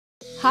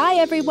Hi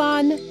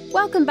everyone!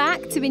 Welcome back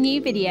to a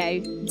new video.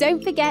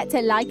 Don't forget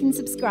to like and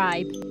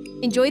subscribe.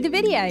 Enjoy the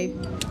video!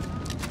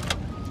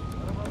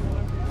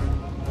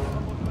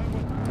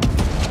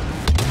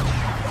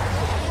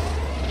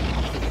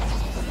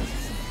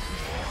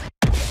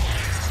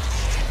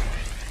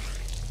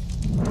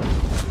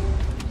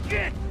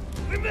 Shit!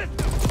 We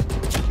missed him!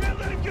 Can't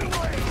let him get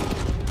away!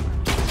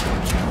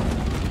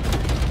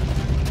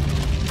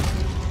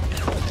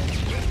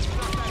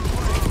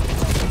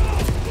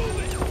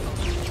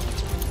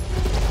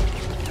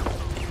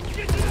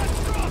 Get to that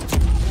truck!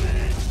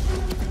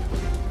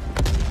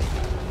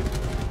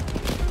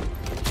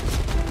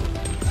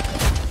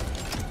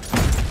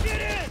 Get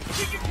in!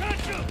 We can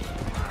catch him!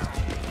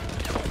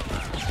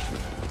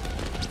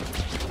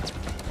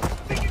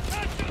 We can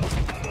catch him!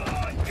 Come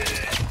on, get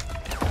in!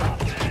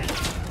 Stop it!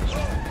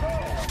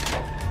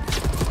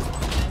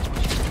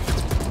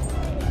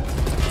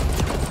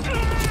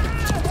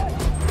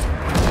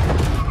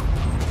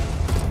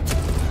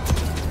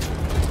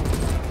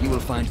 You will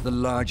find the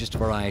largest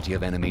variety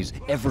of enemies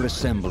ever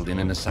assembled in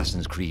an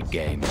Assassin's Creed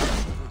game.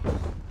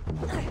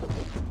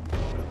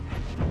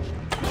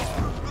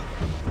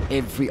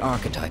 Every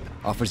archetype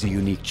offers a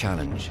unique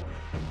challenge.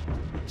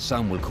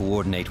 Some will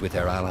coordinate with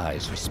their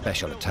allies for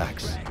special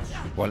attacks,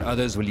 while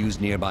others will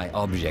use nearby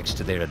objects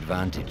to their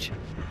advantage,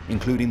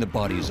 including the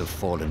bodies of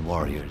fallen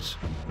warriors.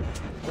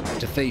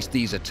 To face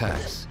these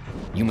attacks,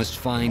 you must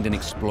find and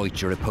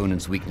exploit your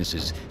opponent's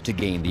weaknesses to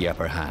gain the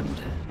upper hand.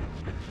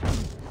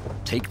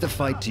 Take the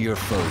fight to your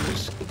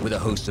foes with a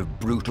host of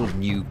brutal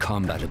new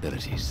combat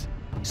abilities.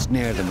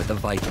 Snare them with the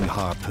Viking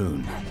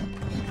harpoon.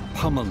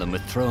 Pummel them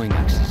with throwing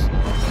axes.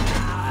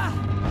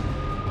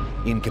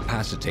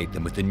 Incapacitate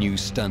them with the new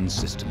stun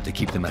system to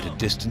keep them at a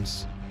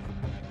distance,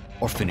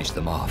 or finish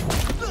them off.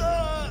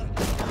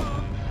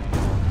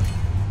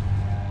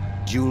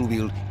 Dual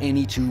wield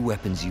any two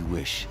weapons you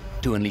wish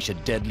to unleash a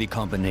deadly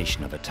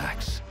combination of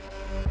attacks.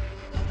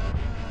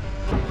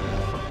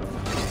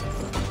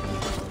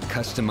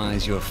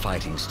 Customize your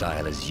fighting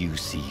style as you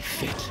see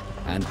fit,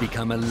 and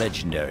become a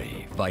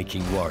legendary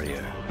Viking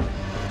warrior.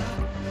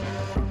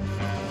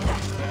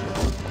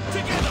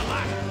 Together,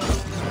 lad!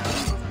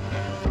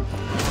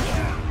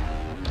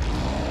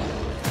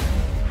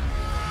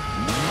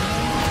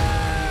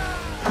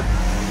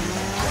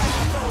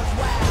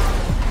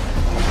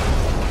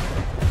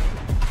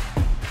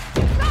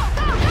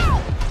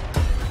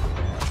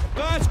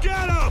 Let's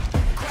get him!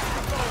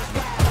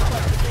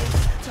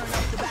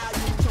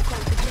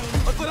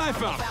 Look what I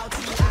found!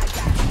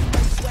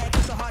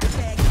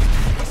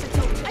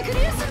 I could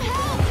use some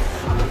help!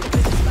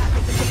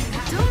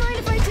 Don't mind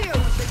if I do!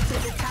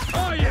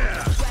 Oh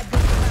yeah!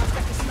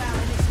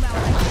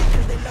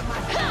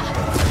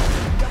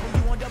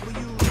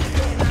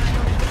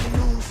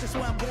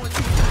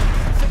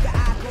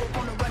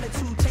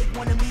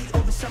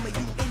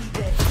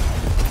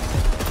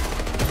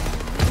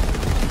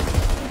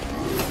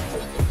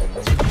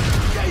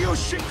 Get your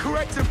shit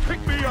correct and pick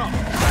me up!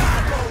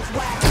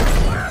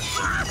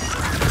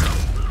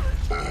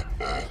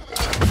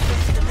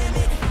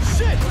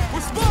 Shit!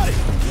 We're spotted!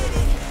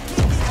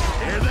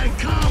 Here they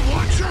come!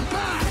 Watch your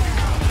back!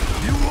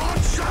 You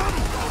want some?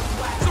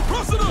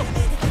 Suppressing them!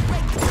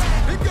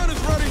 Big gun is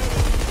ready!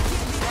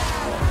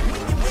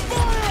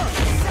 Fire!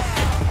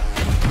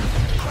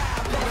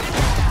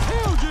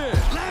 Hell yeah!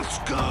 Let's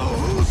go!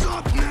 Who's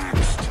up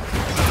next?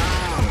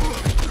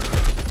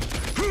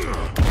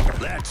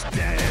 Let's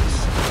dance!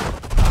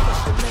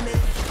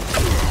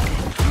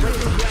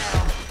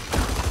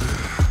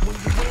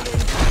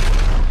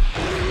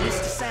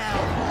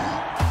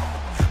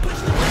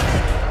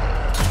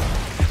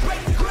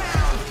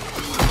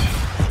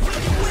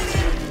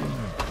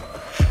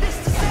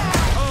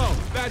 Oh,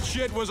 that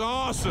shit was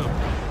awesome!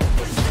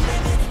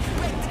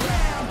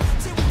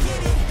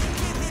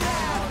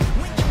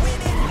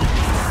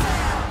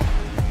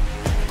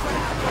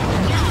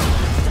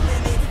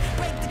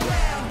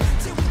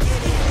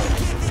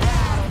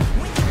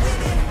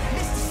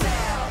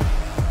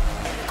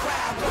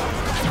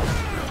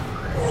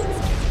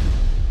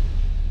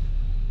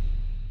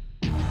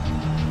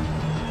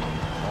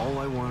 All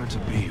I wanted to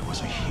be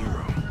was a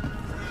hero.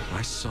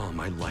 I saw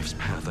my life's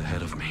path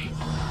ahead of me.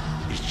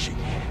 Ichi,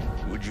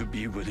 would you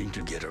be willing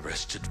to get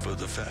arrested for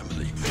the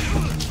family?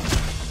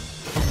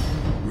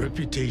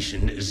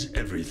 Reputation is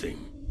everything.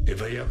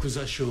 If a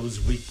Yakuza shows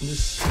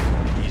weakness,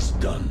 he's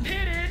done.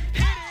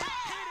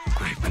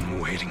 I've been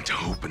waiting to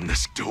open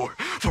this door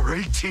for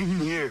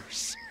 18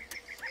 years.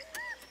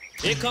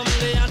 Here come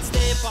the hot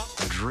stepper.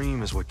 A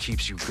dream is what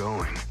keeps you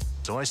going.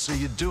 So I say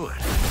you do it,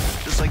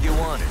 just like you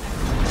wanted.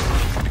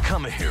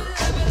 Become a hero.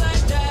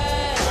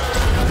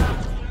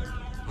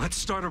 Let's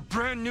start a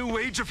brand new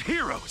age of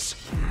heroes.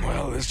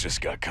 Well, this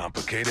just got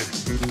complicated.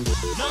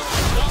 No,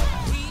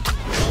 we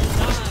don't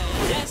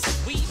die.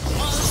 Yes, we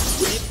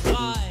must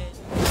reply.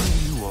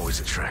 You always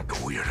attract the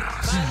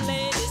weirdos. My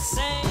lady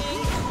sang.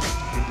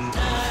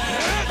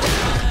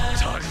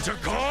 Time to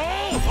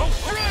call a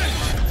friend!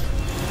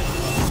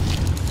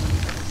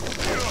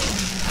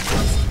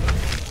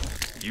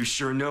 You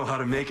sure know how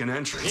to make an Here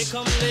entrance.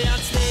 come the hot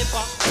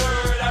stepper.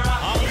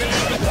 All the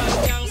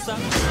lyrical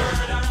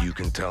gangster. You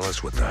can tell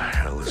us what the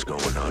hell is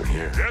going on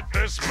here. Get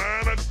this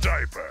man a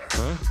diaper.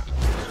 Huh?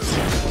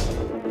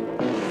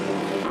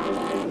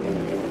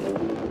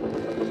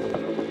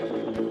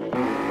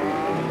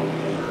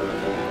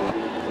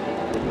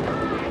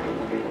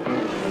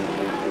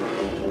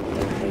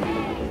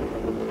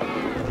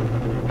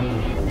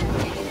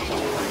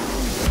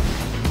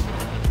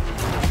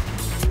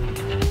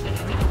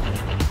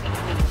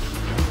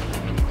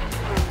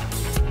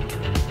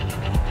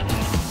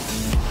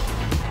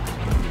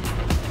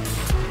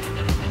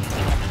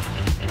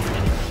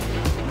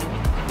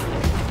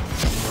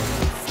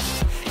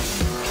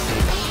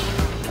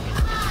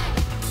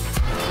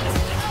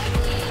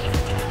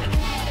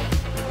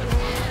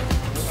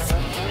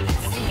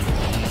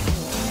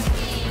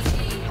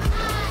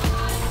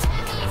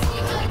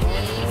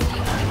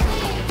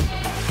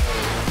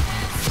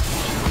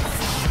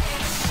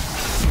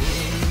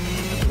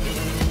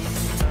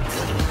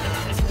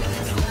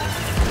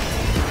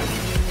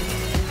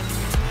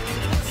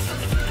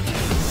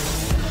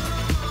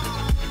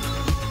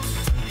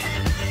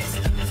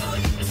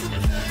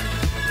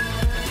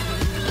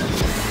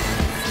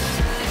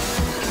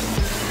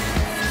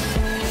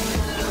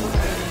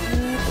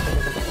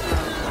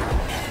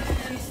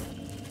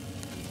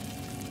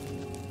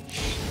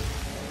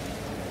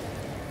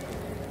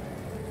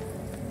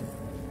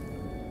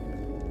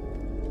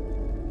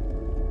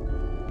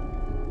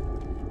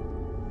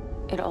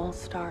 It all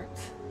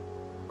starts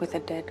with a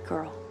dead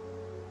girl.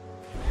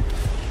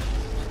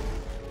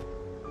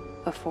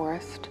 A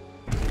forest.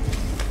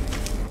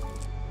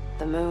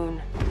 The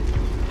moon.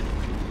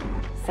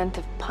 Scent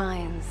of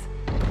pines.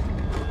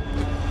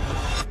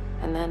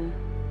 And then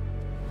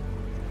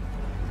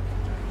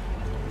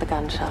the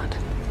gunshot.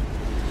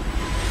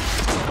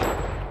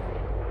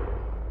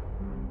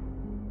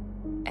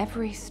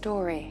 Every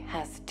story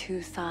has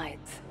two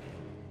sides.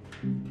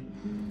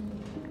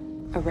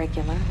 A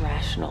regular,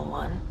 rational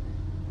one,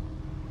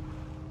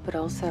 but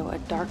also a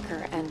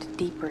darker and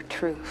deeper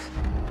truth.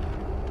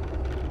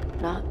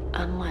 Not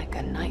unlike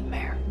a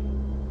nightmare.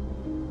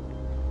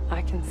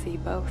 I can see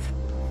both.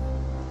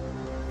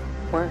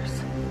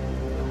 Worse,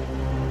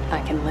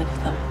 I can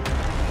live them.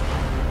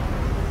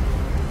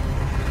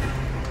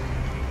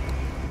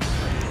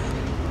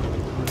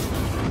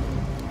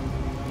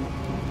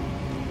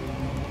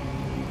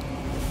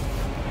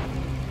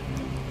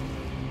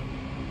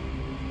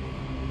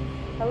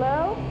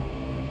 Hello?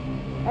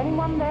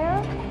 Anyone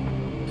there?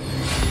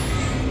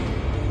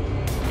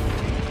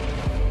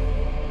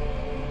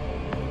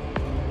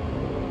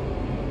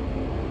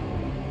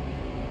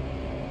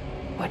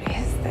 What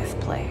is this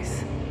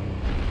place?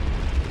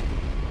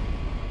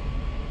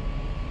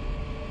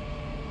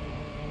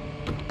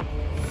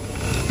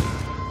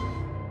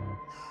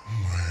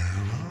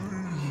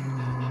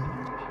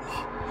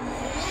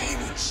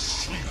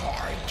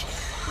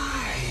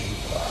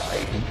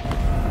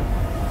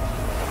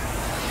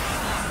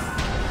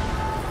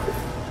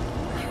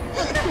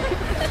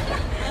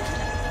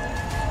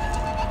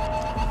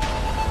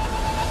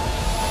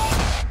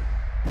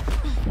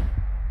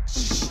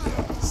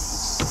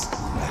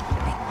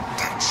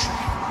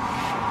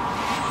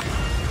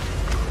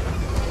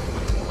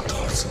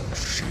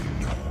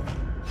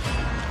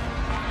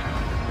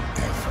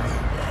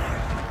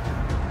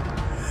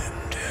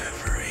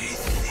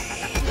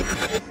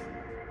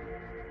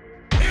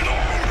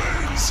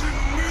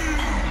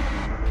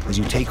 As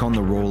you take on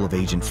the role of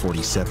Agent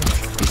 47,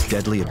 his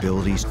deadly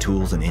abilities,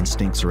 tools, and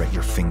instincts are at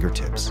your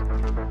fingertips.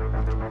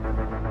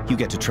 You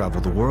get to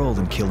travel the world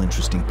and kill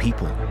interesting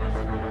people,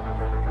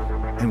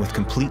 and with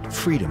complete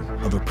freedom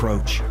of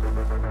approach,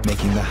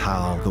 making the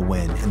how, the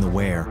when, and the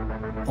where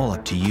all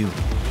up to you.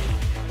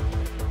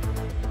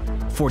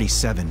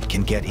 47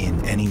 can get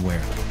in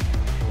anywhere,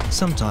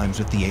 sometimes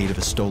with the aid of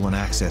a stolen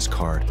access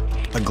card,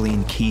 a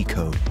gleaned key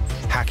code,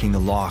 hacking the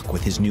lock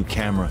with his new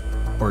camera,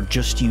 or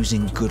just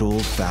using good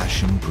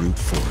old-fashioned brute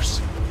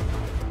force.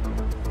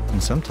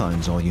 And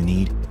sometimes all you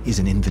need is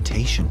an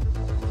invitation.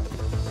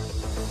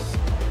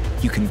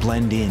 You can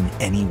blend in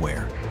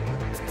anywhere.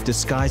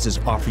 Disguises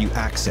offer you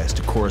access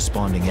to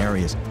corresponding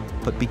areas,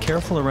 but be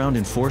careful around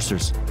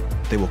enforcers.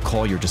 They will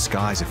call your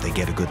disguise if they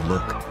get a good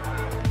look.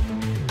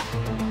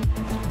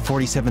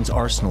 47's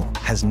arsenal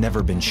has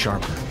never been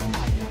sharper,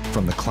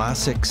 from the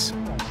classics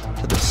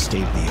to the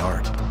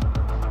state-of-the-art.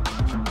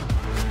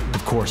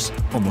 Of course,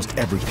 almost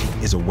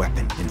everything is a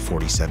weapon in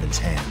 47's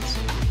hands.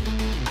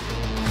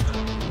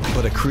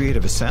 But a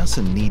creative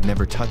assassin need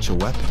never touch a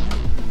weapon.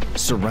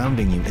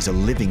 Surrounding you is a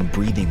living,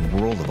 breathing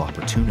world of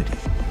opportunity.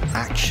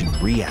 Action,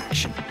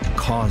 reaction,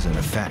 cause and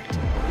effect.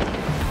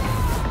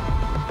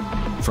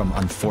 From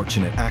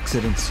unfortunate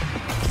accidents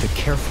to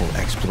careful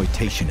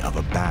exploitation of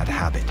a bad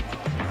habit.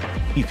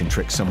 You can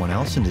trick someone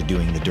else into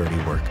doing the dirty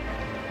work,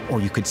 or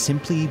you could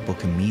simply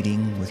book a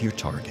meeting with your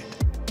target.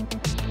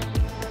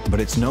 But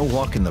it's no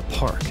walk in the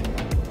park.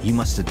 You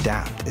must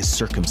adapt as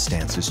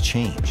circumstances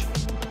change.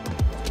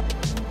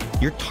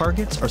 Your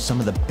targets are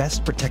some of the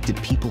best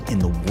protected people in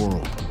the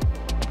world.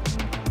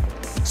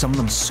 Some of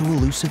them so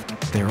elusive,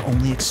 they are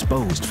only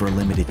exposed for a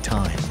limited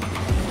time.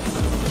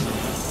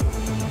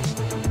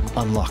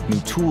 Unlock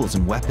new tools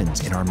and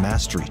weapons in our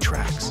mastery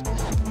tracks.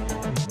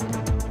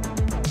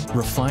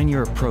 Refine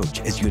your approach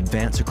as you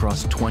advance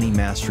across 20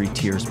 mastery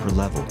tiers per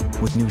level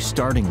with new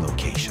starting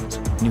locations,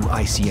 new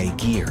ICA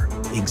gear,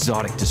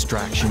 exotic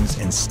distractions,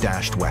 and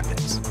stashed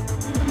weapons.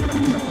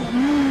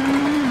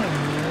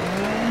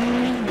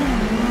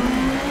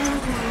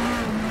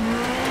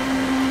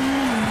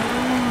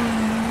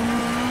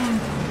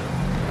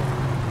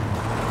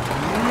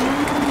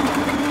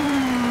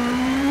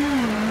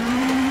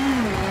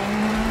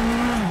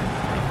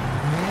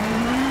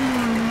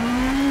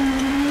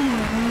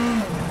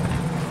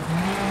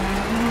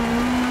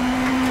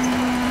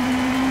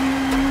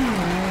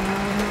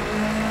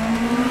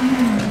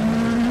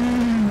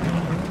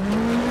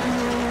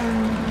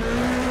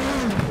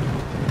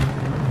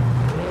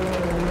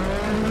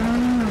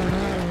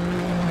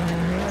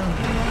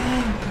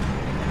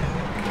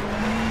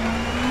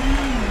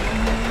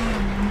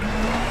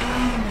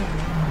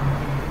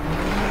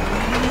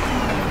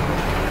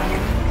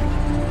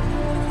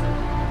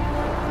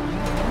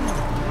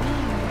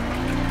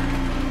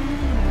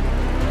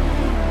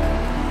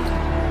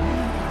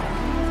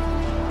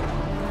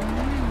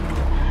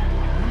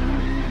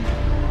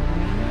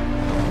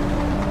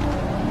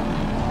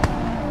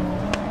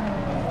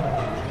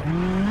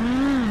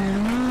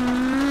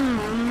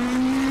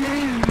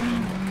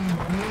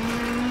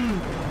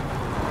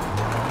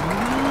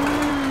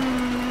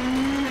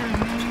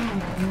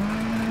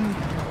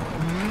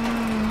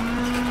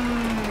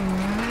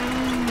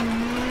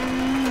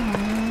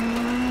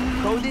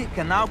 Cody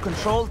can now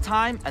control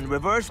time and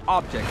reverse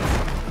objects.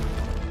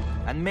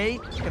 And May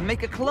can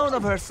make a clone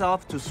of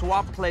herself to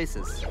swap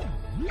places.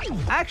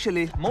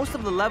 Actually, most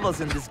of the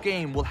levels in this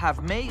game will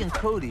have May and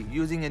Cody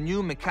using a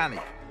new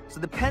mechanic. So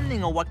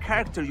depending on what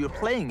character you're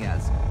playing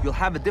as, you'll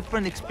have a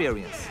different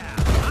experience.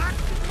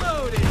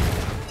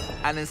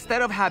 And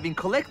instead of having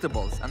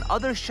collectibles and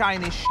other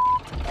shiny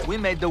shit, we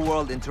made the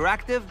world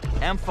interactive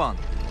and fun.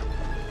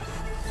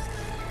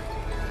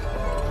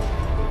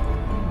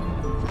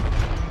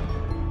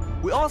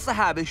 We also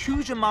have a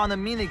huge amount of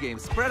minigames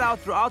spread out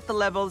throughout the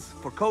levels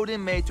for Cody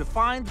and May to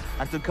find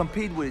and to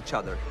compete with each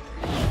other.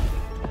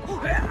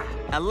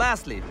 And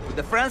lastly, with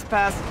the Friends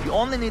Pass, you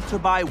only need to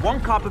buy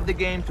one copy of the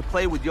game to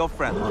play with your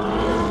friend.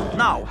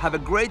 Now, have a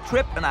great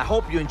trip and I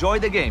hope you enjoy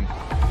the game.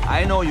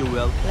 I know you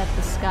will. Let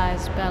the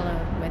skies bellow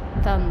with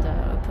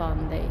thunder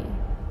upon thee.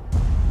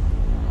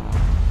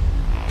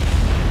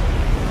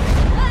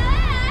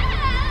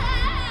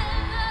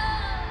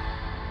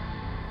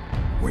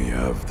 We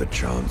have the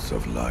chance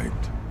of light.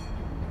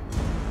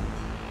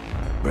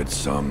 But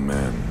some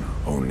men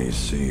only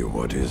see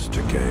what is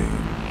to gain.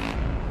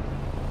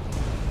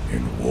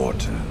 In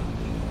water,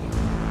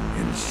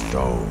 in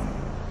stone,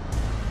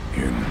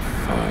 in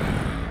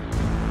fire.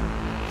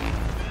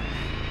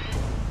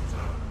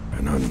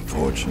 And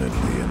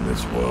unfortunately in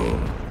this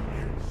world,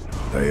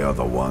 they are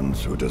the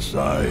ones who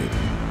decide.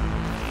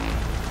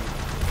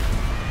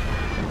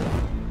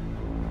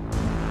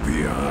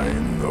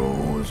 Behind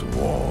those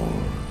walls,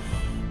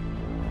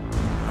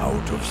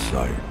 out of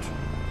sight.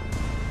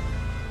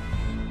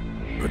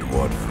 But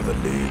what for the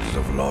leagues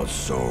of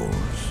lost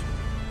souls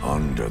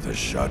under the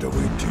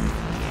shadowy deep?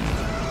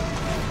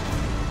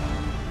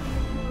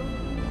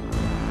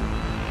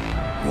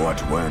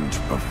 What went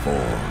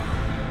before?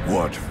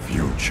 What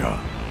future?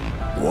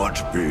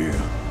 What be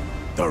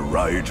the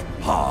right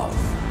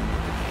path?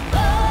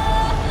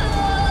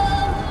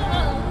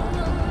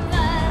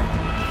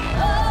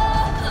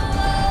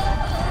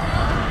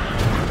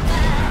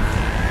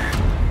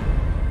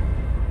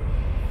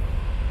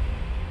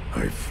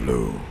 I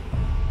flew.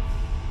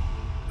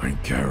 I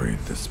carried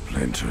the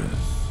splinters.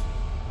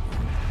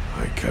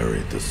 I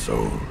carried the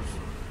souls.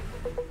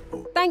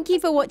 Thank you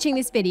for watching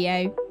this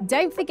video.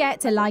 Don't forget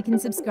to like and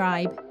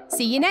subscribe.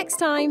 See you next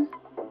time.